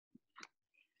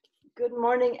Good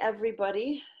morning,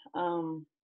 everybody.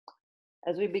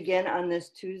 As we begin on this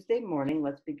Tuesday morning,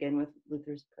 let's begin with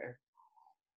Luther's Prayer.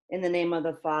 In the name of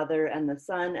the Father, and the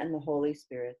Son, and the Holy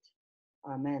Spirit.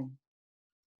 Amen.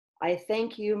 I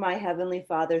thank you, my Heavenly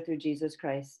Father, through Jesus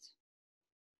Christ,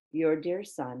 your dear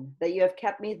Son, that you have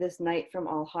kept me this night from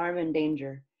all harm and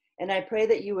danger. And I pray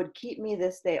that you would keep me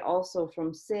this day also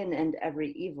from sin and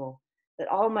every evil, that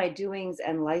all my doings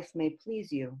and life may please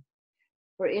you.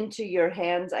 For into your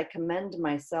hands I commend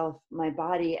myself, my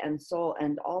body and soul,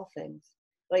 and all things.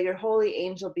 Let your holy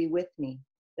angel be with me,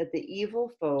 that the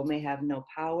evil foe may have no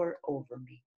power over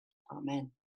me. Amen.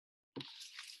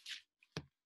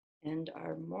 And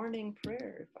our morning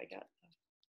prayer, if I got that.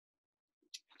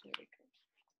 There we go.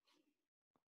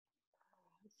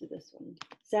 Let's do this one.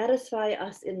 Satisfy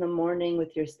us in the morning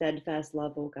with your steadfast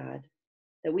love, O God,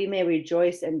 that we may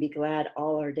rejoice and be glad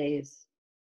all our days.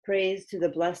 Praise to the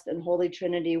blessed and holy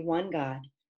Trinity, one God,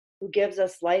 who gives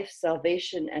us life,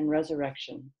 salvation, and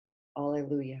resurrection.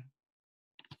 Alleluia.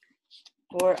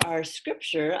 For our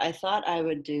scripture, I thought I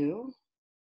would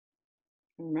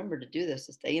remember to do this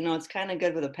day. You know, it's kind of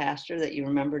good with a pastor that you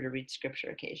remember to read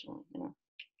scripture occasionally. You know,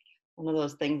 one of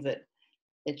those things that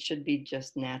it should be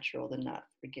just natural to not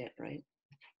forget, right?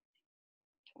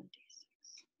 26.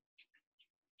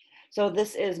 So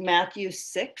this is Matthew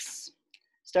 6,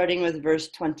 starting with verse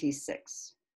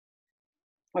 26.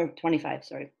 Or 25,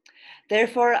 sorry.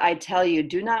 Therefore, I tell you,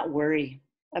 do not worry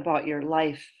about your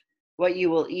life, what you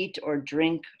will eat or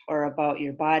drink, or about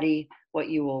your body, what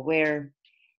you will wear.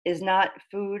 Is not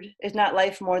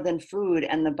life more than food,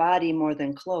 and the body more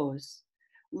than clothes?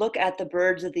 Look at the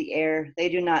birds of the air. They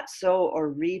do not sow or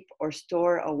reap or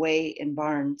store away in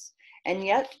barns, and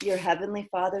yet your heavenly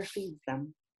Father feeds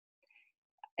them.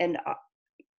 And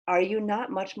are you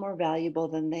not much more valuable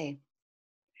than they?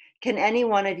 Can any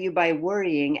one of you, by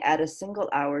worrying, add a single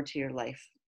hour to your life?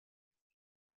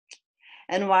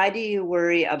 And why do you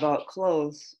worry about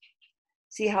clothes?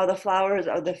 See how the flowers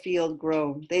of the field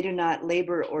grow. They do not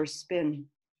labor or spin.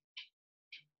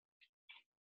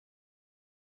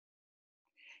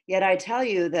 Yet I tell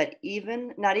you that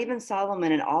not even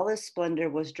Solomon in all his splendor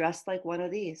was dressed like one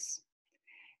of these.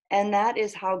 And that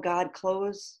is how God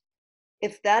clothes.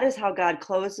 If that is how God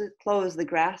clothes the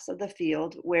grass of the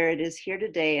field, where it is here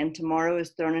today and tomorrow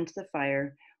is thrown into the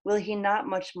fire, will he not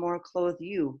much more clothe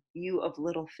you, you of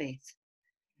little faith?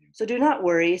 So do not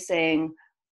worry, saying,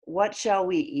 what shall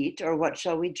we eat, or what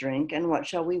shall we drink, and what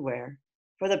shall we wear?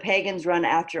 For the pagans run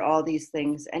after all these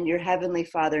things, and your heavenly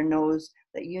Father knows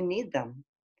that you need them.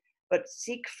 But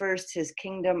seek first his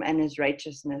kingdom and his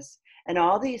righteousness, and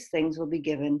all these things will be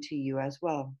given to you as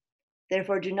well.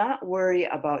 Therefore, do not worry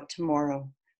about tomorrow,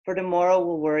 for tomorrow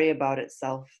will worry about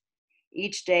itself.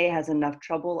 Each day has enough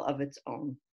trouble of its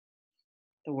own.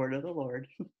 The word of the Lord.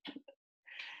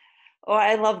 Oh,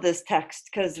 I love this text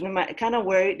because kind of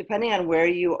depending on where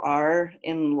you are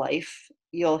in life,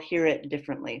 you'll hear it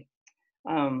differently.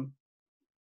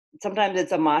 Sometimes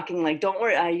it's a mocking, like, don't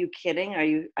worry, are you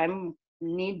kidding? I'm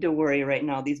need to worry right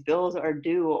now. These bills are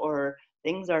due, or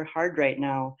things are hard right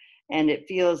now. And it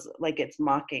feels like it's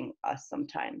mocking us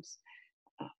sometimes.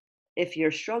 If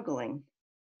you're struggling,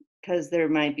 because there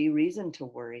might be reason to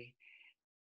worry.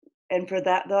 And for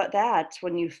that,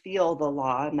 when you feel the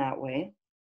law in that way,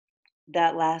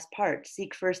 that last part,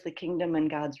 seek first the kingdom and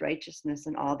God's righteousness,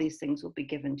 and all these things will be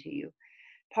given to you.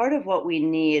 Part of what we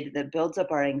need that builds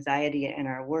up our anxiety and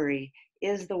our worry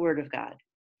is the word of God.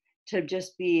 To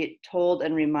just be told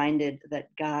and reminded that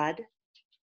God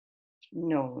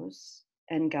knows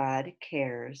and God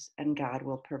cares and God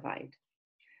will provide.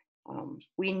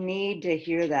 We need to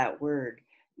hear that word,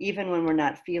 even when we're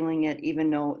not feeling it, even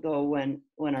though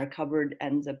when our cupboard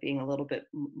ends up being a little bit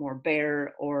more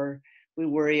bare, or we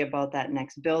worry about that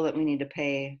next bill that we need to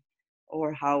pay,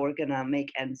 or how we're gonna make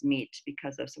ends meet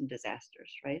because of some disasters,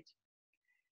 right?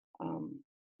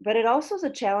 But it also is a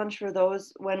challenge for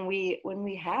those when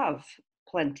we have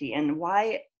plenty, and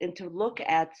to look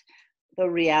at the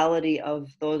reality of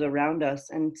those around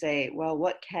us and say, well,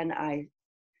 what can I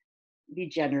be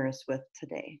generous with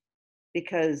today?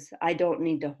 Because I don't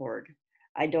need to hoard.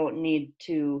 I don't need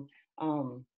to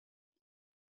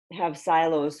have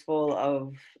silos full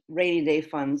of rainy day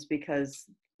funds, because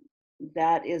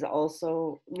that is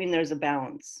also, there's a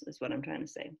balance, is what I'm trying to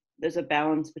say. There's a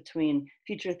balance between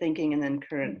future thinking and then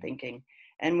current thinking.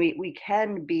 And we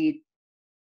can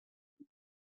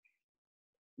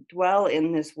dwell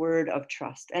in this word of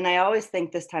trust. And I always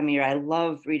think this time of year, I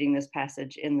love reading this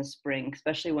passage in the spring,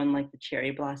 especially when like the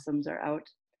cherry blossoms are out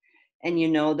and you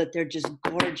know that they're just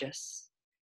gorgeous.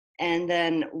 and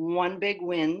then one big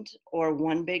wind or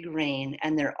one big rain,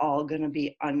 and they're all going to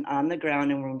be on the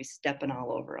ground, and we're going to be stepping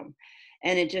all over them.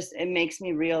 And it makes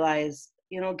me realize,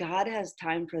 God has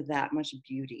time for that much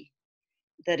beauty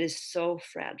that is so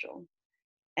fragile.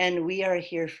 And we are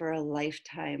here for a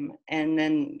lifetime. And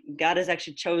then God has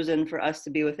actually chosen for us to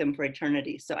be with him for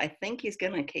eternity. So I think he's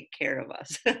going to take care of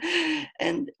us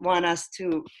and want us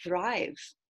to thrive.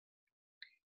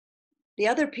 The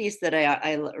other piece that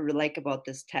I like about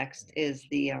this text is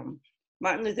the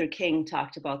Martin Luther King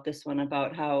talked about this one,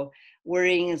 about how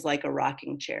worrying is like a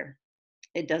rocking chair.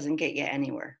 It doesn't get you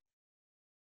anywhere.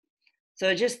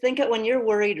 So just think of when you're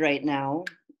worried right now,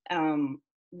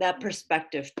 that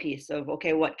perspective piece of,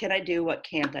 okay, what can I do? What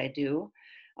can't I do?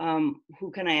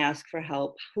 Who can I ask for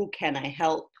help? Who can I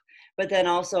help? But then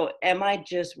also, am I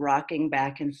just rocking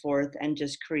back and forth and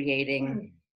just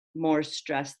creating more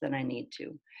stress than I need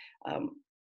to?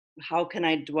 How can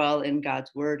I dwell in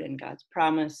God's word and God's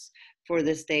promise for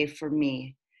this day for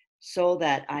me, so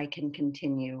that I can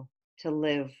continue to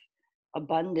live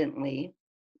abundantly,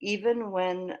 even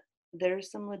when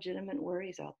there's some legitimate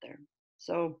worries out there.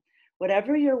 So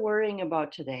whatever you're worrying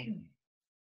about today,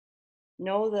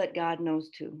 know that God knows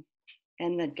too,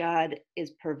 and that God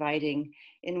is providing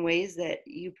in ways that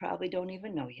you probably don't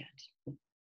even know yet.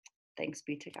 Thanks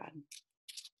be to God.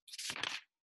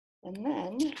 And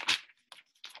then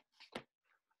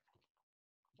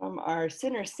from our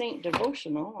Sinner Saint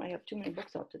devotional, I have too many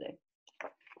books out today.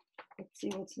 Let's see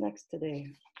what's next today.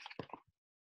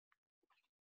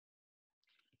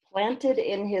 Planted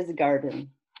in His Garden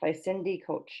by Cindy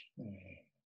Coach.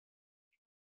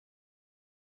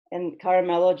 And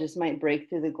Caramello just might break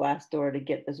through the glass door to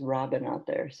get this robin out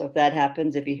there. So if that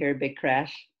happens, if you hear a big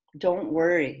crash, don't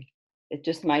worry. It's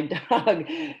just my dog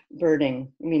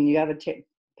birding. I mean, you have a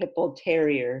pit bull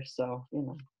terrier, so,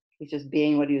 he's just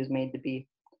being what he was made to be.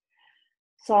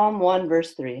 Psalm 1,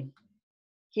 verse 3.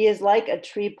 He is like a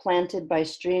tree planted by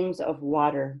streams of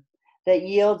water that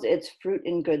yields its fruit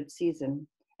in good season,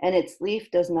 and its leaf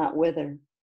does not wither.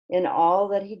 In all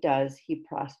that he does, he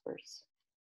prospers.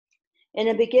 In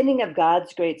the beginning of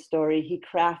God's great story, he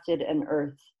crafted an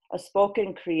earth, a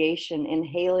spoken creation,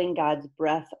 inhaling God's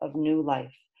breath of new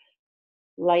life.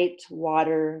 Light,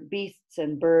 water, beasts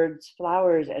and birds,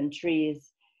 flowers and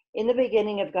trees. In the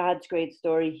beginning of God's great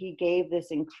story, he gave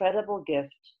this incredible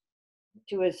gift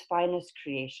to his finest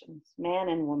creations, man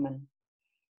and woman.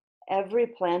 Every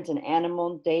plant and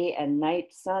animal, day and night,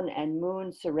 sun and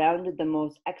moon surrounded the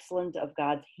most excellent of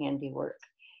God's handiwork,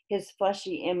 his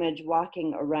fleshy image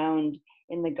walking around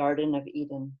in the Garden of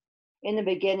Eden. In the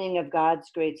beginning of God's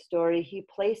great story, he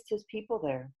placed his people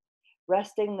there,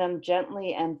 resting them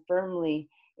gently and firmly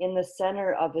in the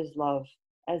center of his love,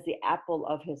 as the apple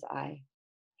of his eye.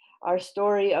 Our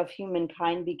story of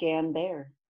humankind began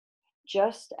there,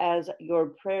 just as your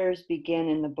prayers begin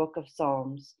in the book of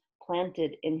Psalms,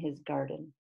 planted in his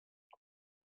garden.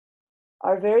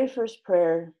 Our very first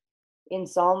prayer in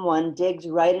Psalm 1 digs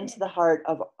right into the heart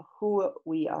of who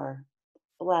we are.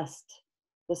 Blessed,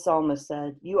 the psalmist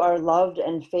said, you are loved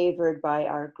and favored by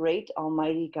our great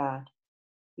Almighty God.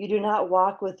 You do not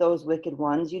walk with those wicked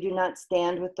ones. You do not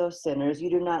stand with those sinners. You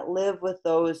do not live with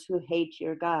those who hate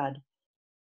your God.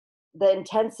 The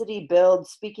intensity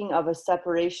builds, speaking of a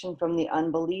separation from the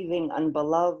unbelieving,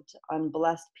 unbeloved,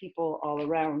 unblessed people all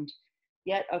around.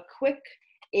 Yet a quick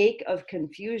ache of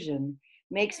confusion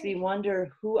makes me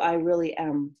wonder who I really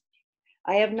am.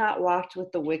 I have walked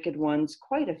with the wicked ones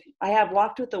quite a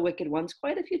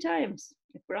few times,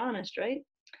 if we're honest, right?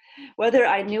 Whether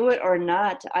I knew it or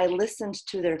not, I listened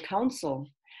to their counsel.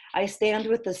 I stand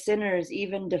with the sinners,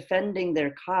 even defending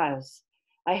their cause.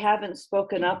 I haven't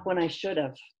spoken up when I should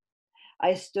have.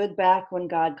 I stood back when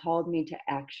God called me to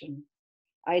action.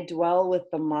 I dwell with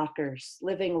the mockers,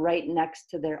 living right next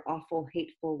to their awful,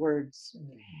 hateful words.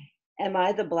 Am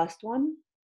I the blessed one?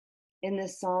 In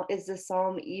this psalm, is this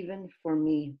psalm even for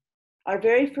me? Our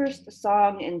very first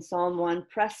song in Psalm 1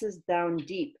 presses down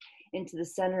deep into the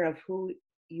center of who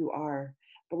you are.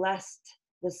 Blessed,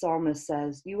 the psalmist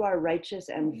says, you are righteous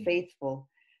and faithful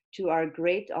to our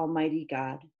great Almighty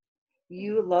God.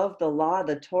 You love the law,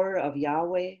 the Torah of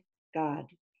Yahweh, God.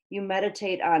 You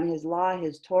meditate on his law,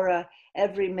 his Torah,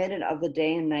 every minute of the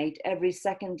day and night, every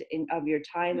second of your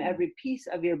time, every piece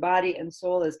of your body and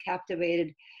soul is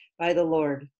captivated by the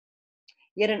Lord.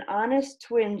 Yet an honest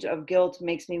twinge of guilt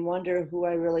makes me wonder who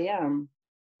I really am.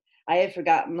 I have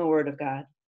forgotten the word of God.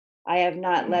 I have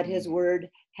not let his word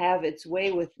have its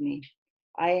way with me.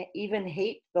 I even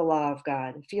hate the law of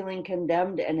God, feeling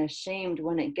condemned and ashamed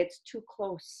when it gets too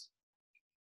close.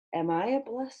 Am I a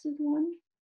blessed one?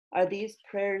 Are these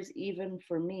prayers even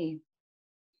for me?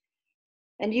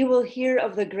 And you will hear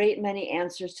of the great many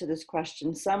answers to this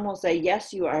question. Some will say,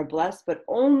 yes, you are blessed, but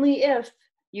only if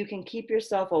you can keep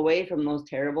yourself away from those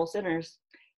terrible sinners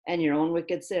and your own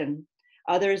wicked sin.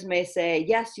 Others may say,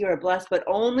 yes, you are blessed, but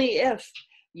only if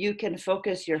you can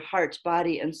focus your heart,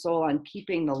 body, and soul on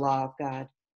keeping the law of God.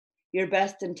 Your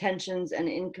best intentions and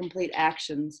incomplete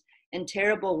actions and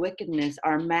terrible wickedness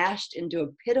are mashed into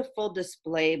a pitiful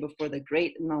display before the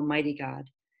great and almighty God.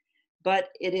 But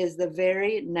it is the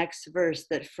very next verse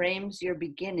that frames your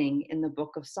beginning in the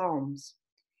book of Psalms.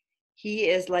 He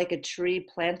is like a tree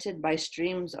planted by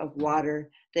streams of water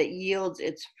that yields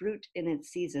its fruit in its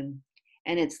season,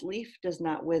 and its leaf does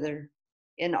not wither.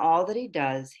 In all that he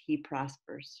does, he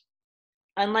prospers.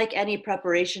 Unlike any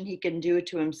preparation he can do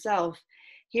to himself,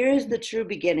 here is the true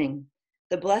beginning.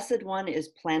 The Blessed One is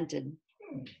planted,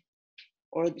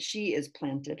 or she is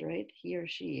planted, right? He or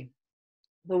she.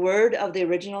 The word of the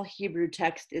original Hebrew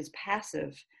text is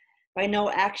passive. By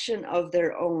no action of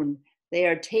their own, they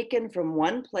are taken from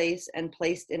one place and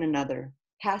placed in another,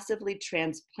 passively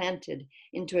transplanted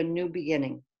into a new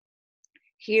beginning.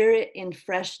 Here in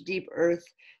fresh, deep earth,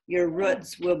 your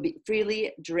roots will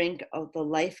freely drink of the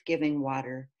life-giving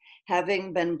water.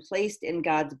 Having been placed in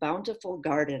God's bountiful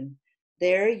garden,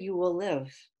 there you will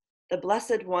live. The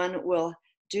Blessed One will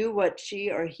do what she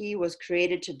or he was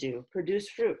created to do, produce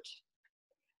fruit,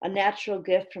 a natural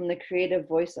gift from the creative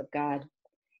voice of God.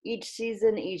 Each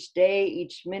season, each day,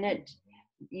 each minute,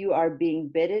 you are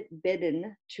being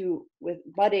bidden to with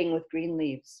budding with green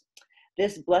leaves.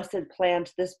 This blessed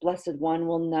plant, this blessed one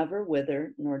will never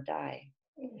wither nor die.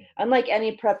 Unlike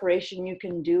any preparation you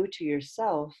can do to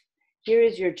yourself, here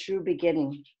is your true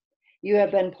beginning. You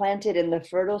have been planted in the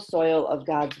fertile soil of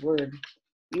God's word.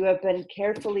 You have been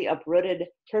carefully uprooted,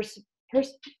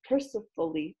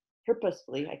 purposefully,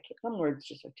 some words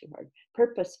just are too hard,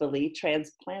 purposefully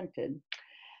transplanted,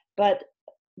 but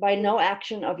by no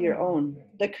action of your own.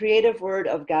 The creative word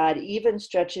of God even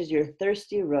stretches your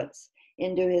thirsty roots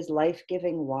into his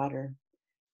life-giving water,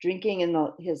 drinking in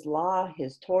his law,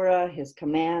 his Torah, his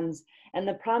commands, and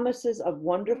the promises of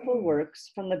wonderful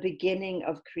works from the beginning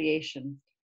of creation,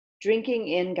 drinking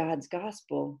in God's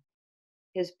gospel,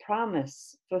 his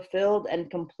promise fulfilled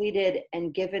and completed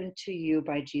and given to you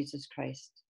by Jesus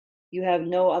Christ. You have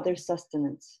no other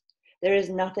sustenance. There is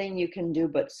nothing you can do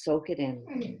but soak it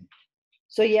in.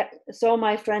 So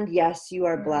my friend, yes, you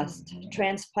are blessed,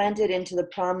 transplanted into the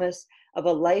promise of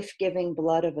a life-giving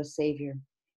blood of a Savior.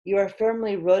 You are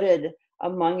firmly rooted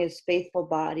among his faithful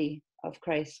body of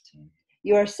Christ.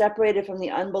 You are separated from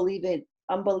the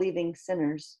unbelieving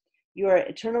sinners. You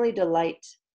eternally delight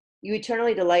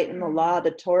in the law,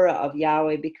 the Torah of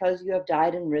Yahweh, because you have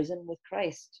died and risen with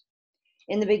Christ.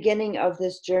 In the beginning of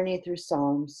this journey through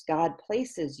Psalms, God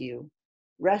places you,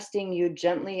 resting you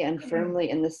gently and firmly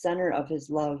in the center of his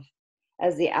love,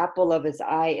 as the apple of his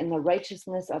eye in the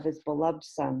righteousness of his beloved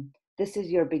Son. This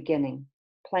is your beginning,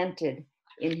 planted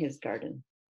in his garden.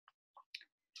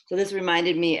 So this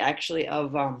reminded me actually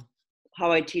of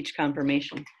how I teach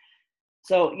confirmation.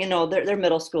 So, they're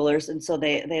middle schoolers, and so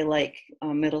they like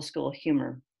middle school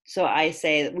humor. So I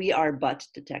say that we are butt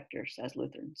detectors as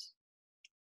Lutherans.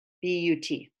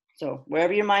 B-U-T. So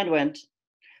wherever your mind went,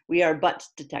 we are butt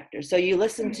detectors. So you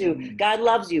listen to, God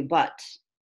loves you, but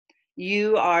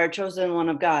you are chosen one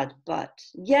of God, but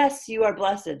yes, you are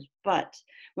blessed, but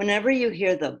whenever you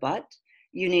hear the but,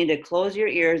 you need to close your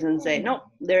ears and say, no,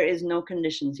 there is no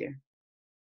conditions here.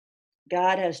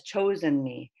 God has chosen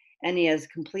me and he has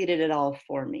completed it all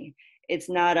for me. It's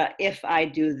not a, if I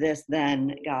do this,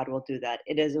 then God will do that.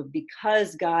 It is a,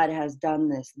 because God has done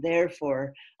this,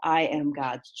 therefore I am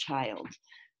God's child.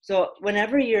 So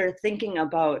whenever you're thinking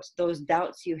about those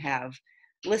doubts you have,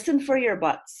 listen for your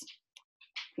buts.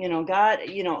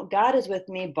 God is with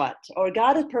me, but, or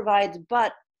God provides,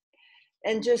 but,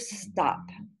 and just stop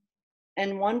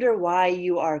and wonder why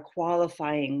you are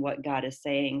qualifying what God is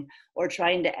saying or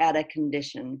trying to add a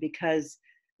condition, because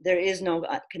there is no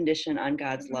condition on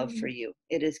God's love for you.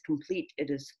 It is complete, it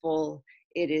is full,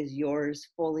 it is yours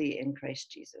fully in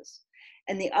Christ Jesus.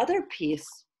 And the other piece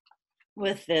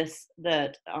with this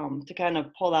that to kind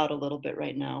of pull out a little bit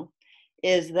right now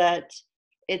is that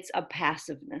it's a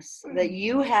passiveness, that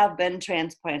you have been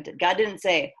transplanted. God didn't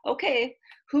say, okay,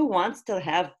 who wants to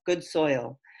have good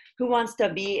soil? Who wants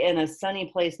to be in a sunny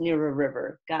place near a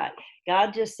river?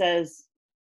 God just says,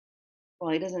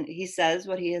 well, he says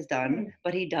what he has done,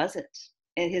 but he does it.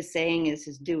 And his saying is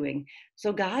his doing.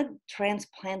 So God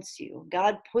transplants you.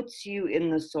 God puts you in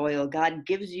the soil. God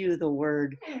gives you the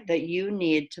word that you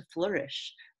need to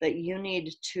flourish, that you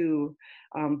need to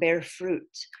bear fruit.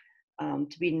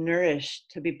 to be nourished,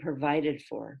 to be provided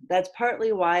for. That's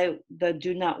partly why the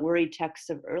do not worry text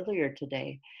of earlier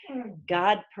today.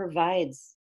 God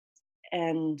provides,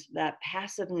 and that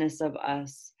passiveness of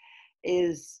us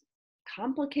is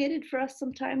complicated for us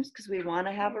sometimes because we want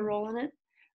to have a role in it,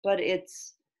 but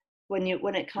it's when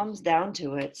it comes down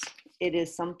to it, it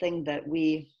is something that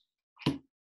we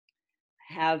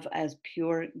have as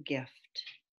pure gift.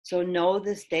 So know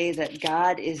this day that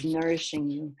God is nourishing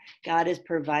you. God is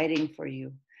providing for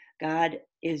you. God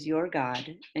is your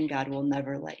God, and God will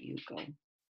never let you go.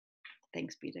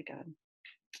 Thanks be to God.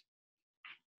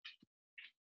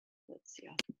 Let's see.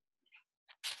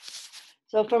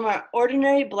 So from our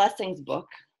Ordinary Blessings book,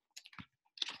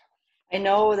 I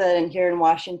know that here in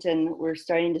Washington, we're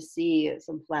starting to see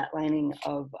some flatlining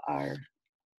of our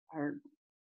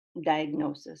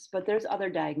diagnosis, but there's other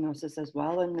diagnoses as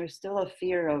well. And there's still a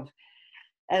fear of,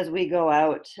 as we go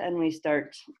out and we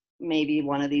start maybe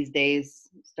one of these days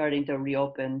starting to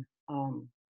reopen,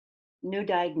 new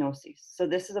diagnoses. So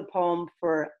this is a poem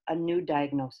for a new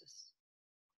diagnosis.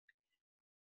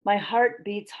 My heart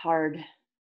beats hard,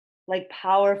 like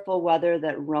powerful weather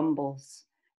that rumbles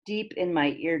deep in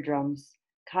my eardrums,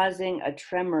 causing a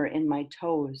tremor in my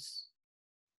toes.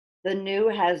 The new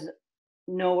has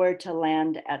nowhere to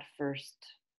land at first,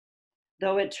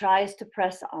 though it tries to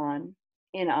press on,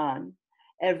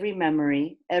 every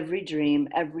memory, every dream,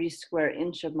 every square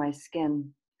inch of my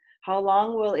skin. How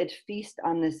long will it feast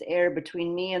on this air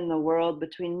between me and the world,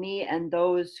 between me and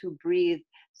those who breathe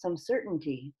some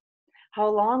certainty? How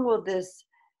long will this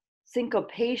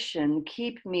syncopation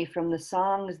keep me from the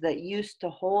songs that used to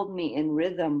hold me in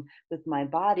rhythm with my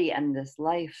body and this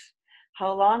life?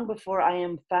 How long before I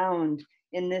am found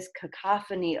in this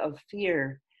cacophony of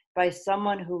fear by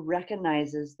someone who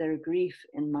recognizes their grief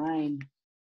in mine?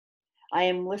 I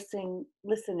am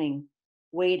listening,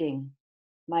 waiting.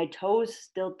 My toes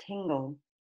still tingle.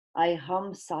 I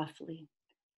hum softly,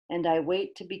 and I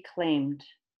wait to be claimed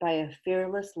by a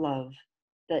fearless love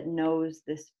that knows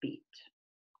this beat.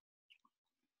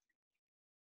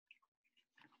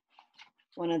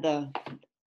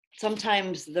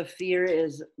 Sometimes the fear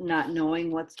is not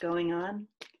knowing what's going on.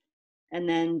 And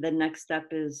then the next step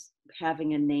is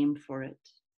having a name for it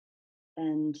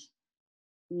and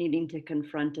needing to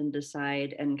confront and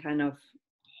decide and kind of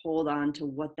hold on to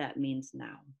what that means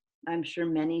now. I'm sure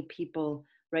many people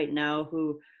right now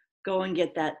who go and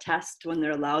get that test when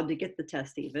they're allowed to get the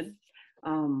test even,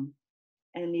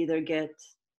 and either get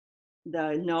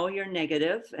the no, you're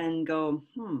negative and go,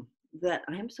 that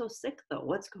I'm so sick though,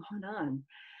 what's going on?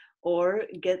 Or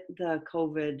get the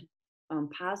COVID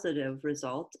positive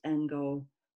result and go,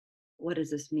 what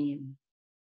does this mean?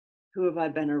 Who have I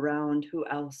been around? Who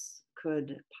else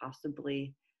could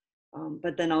possibly?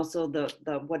 But then also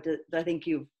I think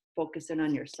you focus in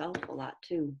on yourself a lot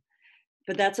too.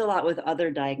 But that's a lot with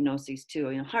other diagnoses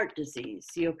too. Heart disease,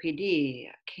 COPD,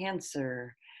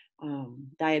 cancer,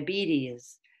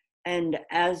 diabetes, and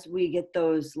as we get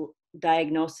those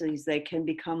diagnoses, they can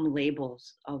become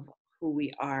labels of who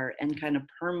we are and kind of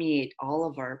permeate all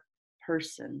of our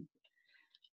person.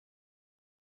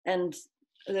 And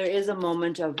there is a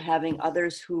moment of having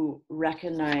others who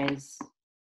recognize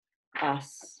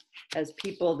us as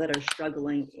people that are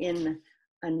struggling in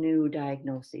a new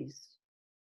diagnosis,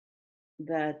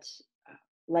 that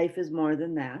life is more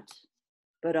than that,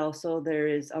 but also there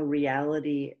is a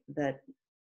reality that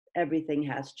everything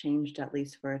has changed, at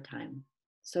least for a time.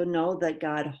 So know that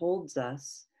God holds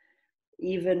us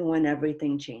even when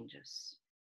everything changes.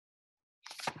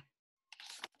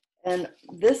 And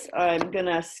this I'm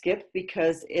gonna skip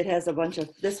because it has a bunch of,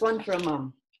 this one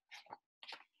from,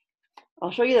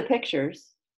 I'll show you the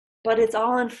pictures, but it's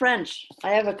all in French.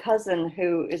 I have a cousin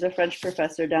who is a French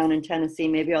professor down in Tennessee.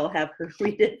 Maybe I'll have her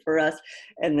read it for us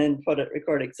and then put it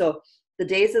recording. So the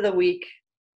days of the week,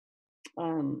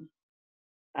 I'm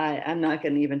not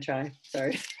gonna even try,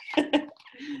 sorry.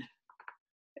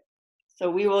 So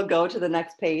we will go to the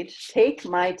next page. Take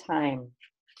my time.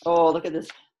 Oh, look at this.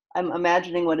 I'm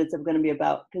imagining what it's going to be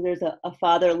about, because there's a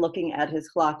father looking at his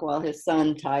clock while his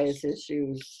son ties his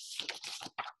shoes.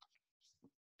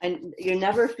 And you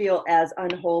never feel as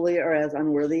unholy or as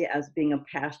unworthy as being a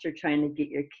pastor trying to get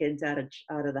your kids out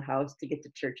of the house to get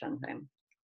to church on time.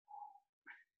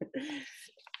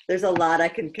 There's a lot I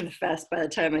can confess by the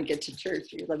time I get to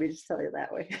church. Let me just tell you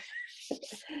that way.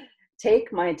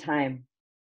 Take my time.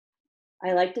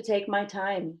 I like to take my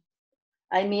time.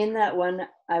 I mean that when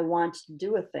I want to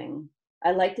do a thing,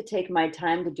 I like to take my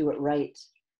time to do it right.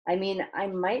 I mean, I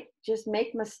might just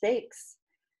make mistakes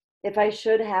if I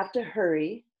should have to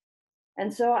hurry.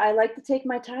 And so I like to take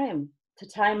my time to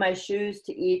tie my shoes,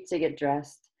 to eat, to get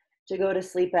dressed, to go to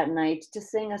sleep at night, to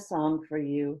sing a song for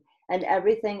you, and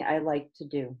everything I like to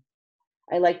do.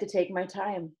 I like to take my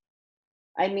time.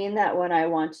 I mean that when I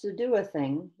want to do a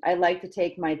thing, I like to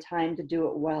take my time to do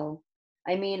it well.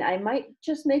 I mean, I might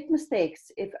just make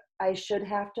mistakes if I should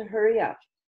have to hurry up.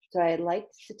 So I like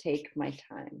to take my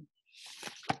time.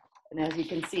 And as you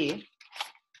can see,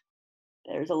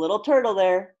 there's a little turtle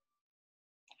there.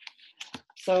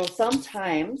 So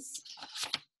sometimes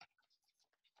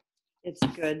it's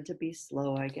good to be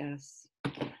slow, I guess.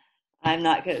 I'm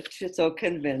not so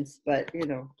convinced, but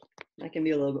I can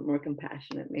be a little bit more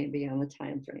compassionate maybe on the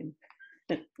time frame.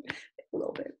 A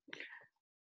little bit.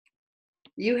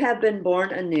 You have been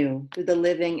born anew through the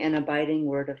living and abiding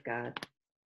word of God.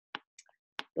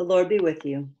 The Lord be with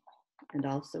you and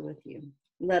also with you.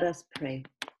 Let us pray.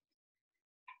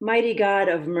 Mighty God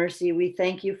of mercy, we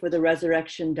thank you for the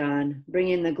resurrection dawn,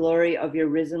 bringing the glory of your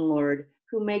risen Lord,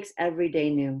 who makes every day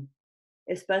new.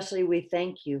 Especially we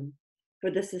thank you for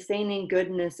the sustaining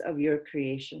goodness of your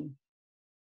creation,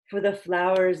 for the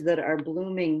flowers that are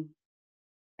blooming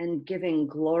and giving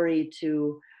glory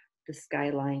to the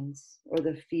skylines or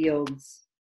the fields,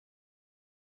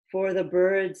 for the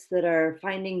birds that are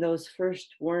finding those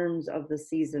first worms of the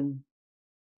season,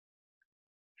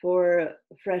 for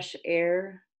fresh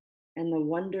air and the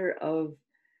wonder of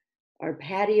our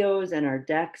patios and our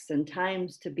decks and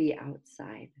times to be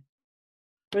outside,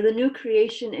 for the new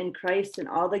creation in Christ and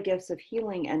all the gifts of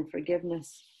healing and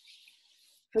forgiveness,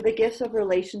 for the gifts of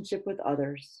relationship with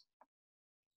others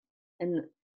and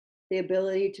the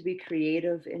ability to be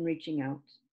creative in reaching out,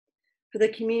 for the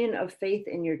communion of faith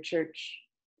in your church.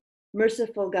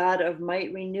 Merciful God of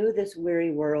might, renew this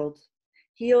weary world.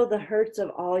 Heal the hurts of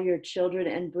all your children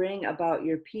and bring about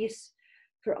your peace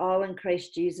for all in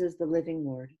Christ Jesus, the living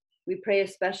Lord. We pray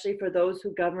especially for those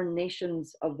who govern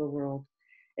nations of the world,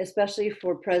 especially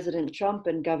for President Trump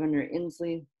and Governor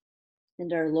Inslee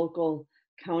and our local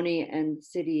county and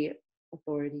city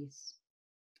authorities,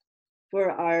 for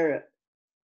our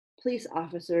police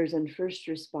officers and first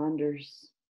responders,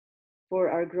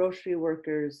 for our grocery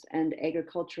workers and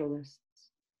agriculturalists,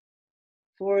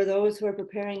 for those who are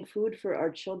preparing food for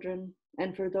our children,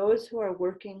 and for those who are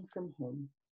working from home.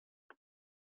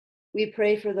 We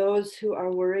pray for those who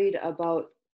are worried about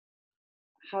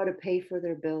how to pay for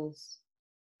their bills,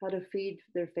 how to feed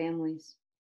their families,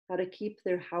 how to keep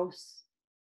their house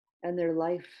and their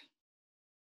life.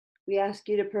 We ask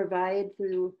you to provide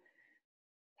through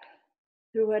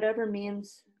whatever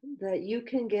means that you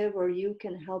can give or you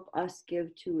can help us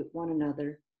give to one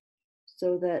another,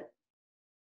 so that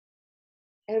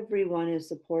everyone is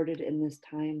supported in this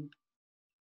time,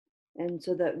 and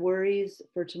so that worries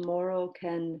for tomorrow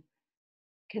can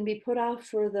be put off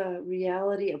for the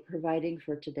reality of providing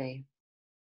for today.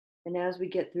 And as we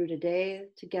get through today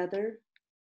together,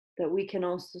 that we can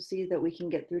also see that we can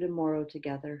get through tomorrow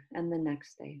together and the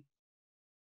next day.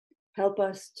 Help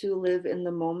us to live in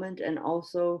the moment and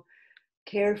also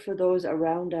care for those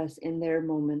around us in their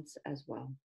moments as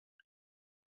well.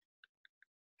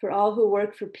 For all who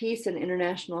work for peace and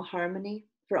international harmony,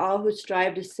 for all who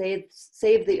strive to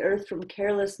save the earth from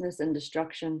carelessness and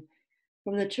destruction,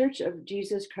 from the Church of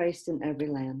Jesus Christ in every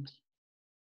land.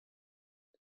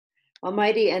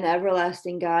 Almighty and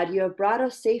everlasting God, you have brought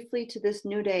us safely to this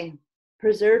new day.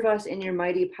 Preserve us in your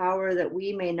mighty power that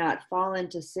we may not fall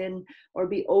into sin or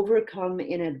be overcome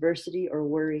in adversity or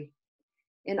worry.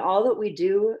 In all that we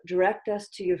do, direct us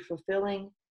to your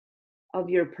fulfilling of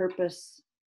your purpose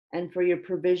and for your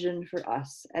provision for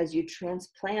us as you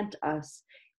transplant us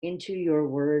into your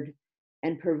word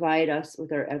and provide us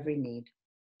with our every need.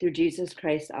 Through Jesus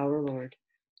Christ our Lord.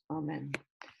 Amen.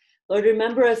 Lord,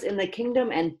 remember us in the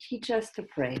kingdom and teach us to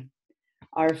pray.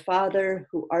 Our Father,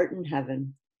 who art in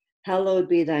heaven, hallowed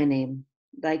be thy name.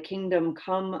 Thy kingdom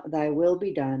come, thy will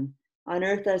be done, on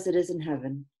earth as it is in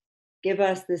heaven. Give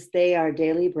us this day our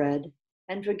daily bread,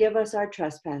 and forgive us our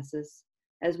trespasses,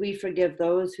 as we forgive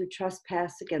those who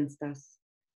trespass against us.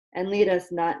 And lead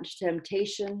us not into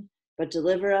temptation, but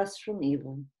deliver us from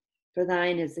evil. For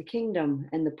thine is the kingdom,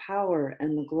 and the power,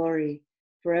 and the glory,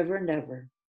 forever and ever.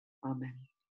 Amen.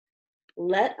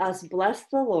 Let us bless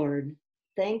the Lord.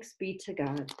 Thanks be to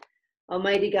God.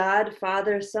 Almighty God,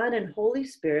 Father, Son, and Holy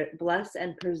Spirit, bless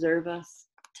and preserve us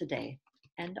today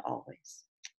and always.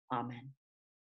 Amen.